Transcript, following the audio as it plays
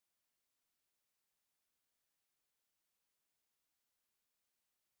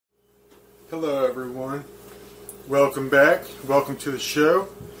Hello everyone, welcome back, welcome to the show.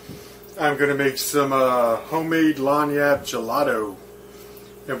 I'm going to make some homemade lagniappe gelato,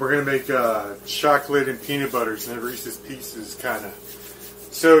 and we're going to make chocolate and peanut butters and Reese's Pieces kind of.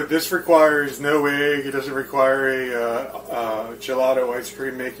 So this requires no egg, it doesn't require a gelato ice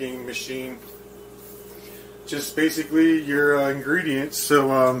cream making machine, just basically your ingredients.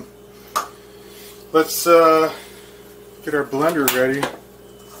 So let's get our blender ready.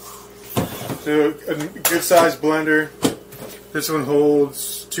 So a good sized blender. This one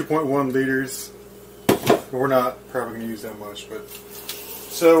holds 2.1 liters. We're not probably going to use that much, but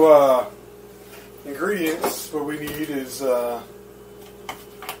so ingredients. What we need is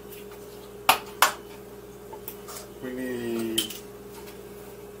we need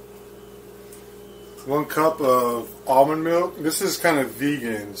 1 cup of almond milk. This is kind of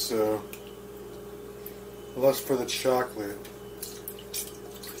vegan, so less for the chocolate.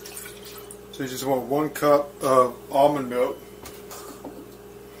 So you just want 1 cup of almond milk.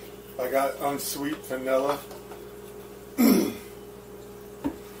 I got unsweet vanilla. And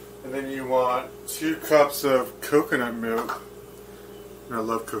then you want 2 cups of coconut milk. And I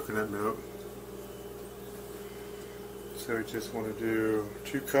love coconut milk. So we just want to do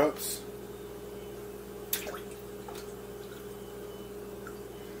 2 cups.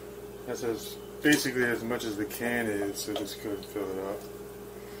 That's basically as much as the can is, so just go ahead and fill it up.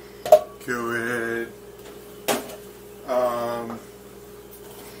 Go ahead.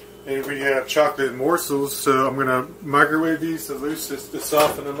 And we have chocolate morsels, so I'm going to microwave these to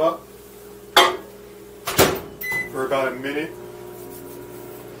soften them up for about a minute.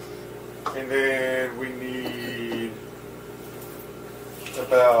 And then we need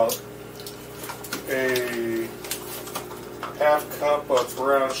about a half cup of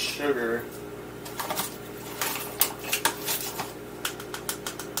brown sugar.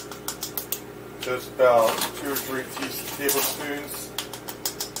 Just about 2 or 3 tablespoons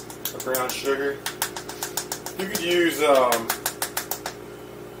of brown sugar. You could use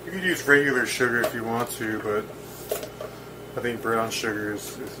regular sugar if you want to, but I think brown sugar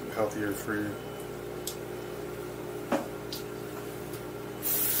is healthier for you.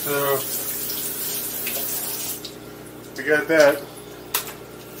 So we got that.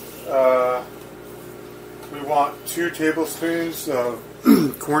 We want 2 tablespoons of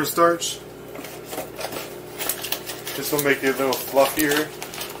cornstarch. This will make it a little fluffier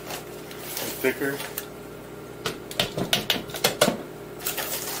and thicker.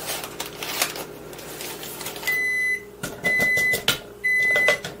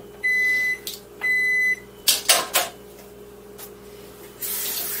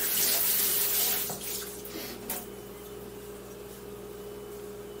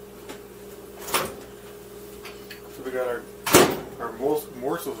 So we got our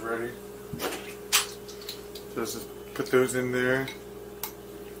morsels ready. Just put those in there.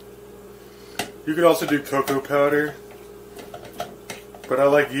 You could also do cocoa powder, but I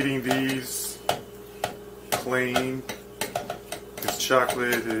like eating these plain because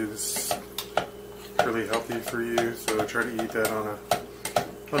chocolate is really healthy for you, so I try to eat that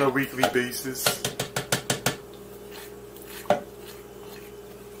on a weekly basis.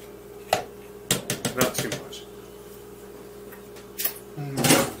 Not too much.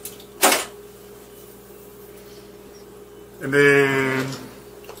 And then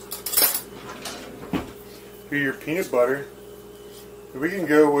here's your peanut butter. We can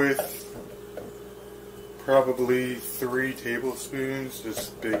go with probably 3 tablespoons,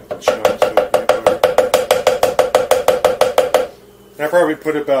 just big chunks of peanut butter. And I probably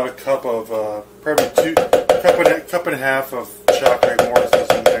put about a cup of, probably cup and a half of chocolate morsels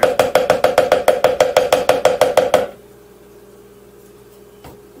in there.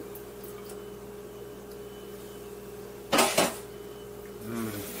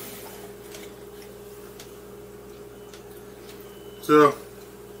 So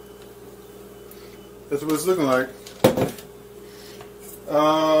that's what it's looking like.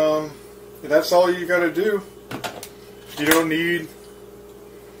 That's all you gotta do. You don't need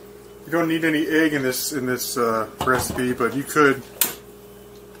any egg in this recipe, but you could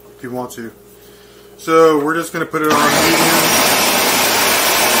if you want to. So we're just gonna put it on medium.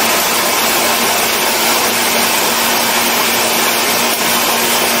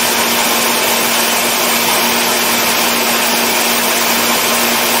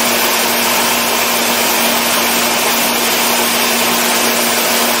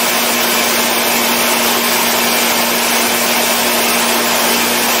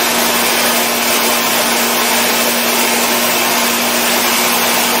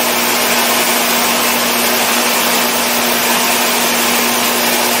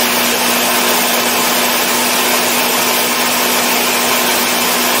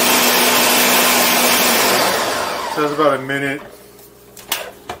 about a minute.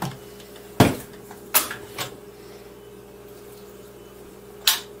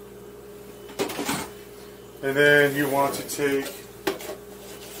 And then you want to take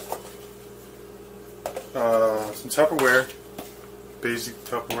some Tupperware, basic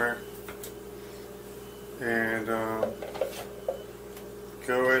Tupperware, and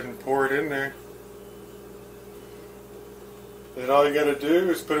go ahead and pour it in there. And all you got to do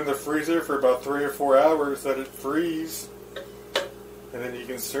is put it in the freezer for about 3 or 4 hours, let it freeze, and then you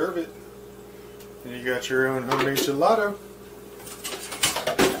can serve it. And you got your own homemade gelato.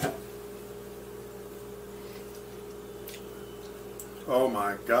 Oh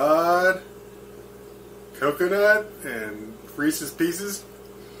my God. Coconut and Reese's Pieces.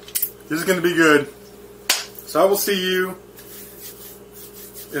 This is going to be good. So I will see you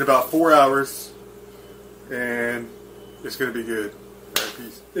in about 4 hours. And it's going to be good. All right,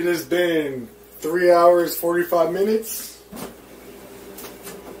 peace. It has been 3 hours, 45 minutes.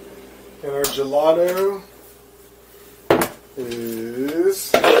 And our gelato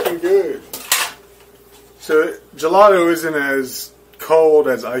is looking good. So gelato isn't as cold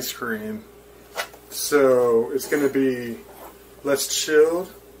as ice cream. So it's going to be less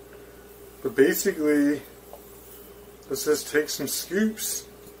chilled. But basically, let's just take some scoops.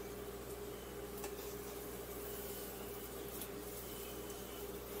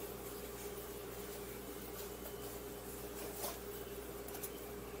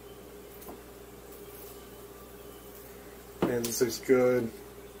 Man, this looks good.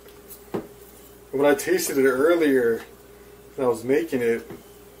 When I tasted it earlier, when I was making it,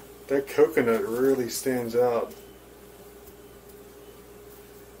 that coconut really stands out.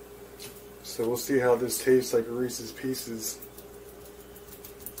 So we'll see how this tastes like Reese's Pieces.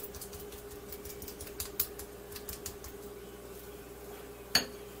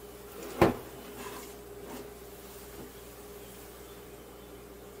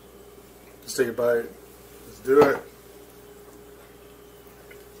 Let's take a bite. Let's do it.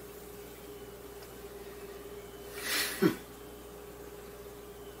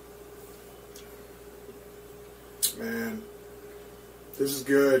 Man, this is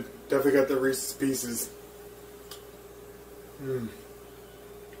good. Definitely got the Reese's Pieces.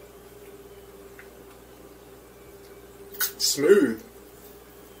 Smooth.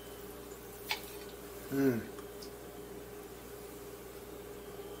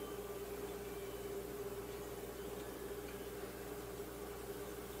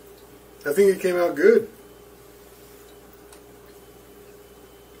 I think it came out good.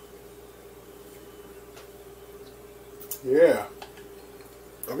 Yeah.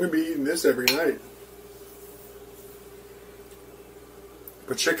 I'm going to be eating this every night.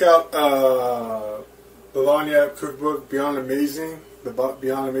 But check out the Lanyap cookbook, Beyond Amazing. The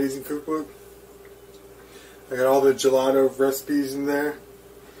Beyond Amazing cookbook. I got all the gelato recipes in there.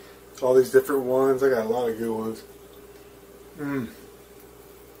 All these different ones. I got a lot of good ones.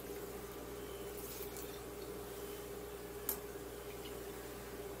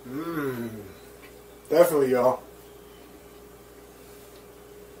 Definitely, y'all.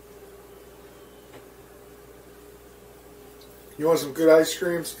 You want some good ice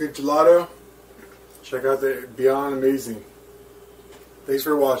cream, some good gelato? Check out the Beyond Amazing. Thanks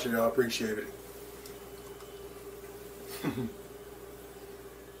for watching, y'all. Appreciate it.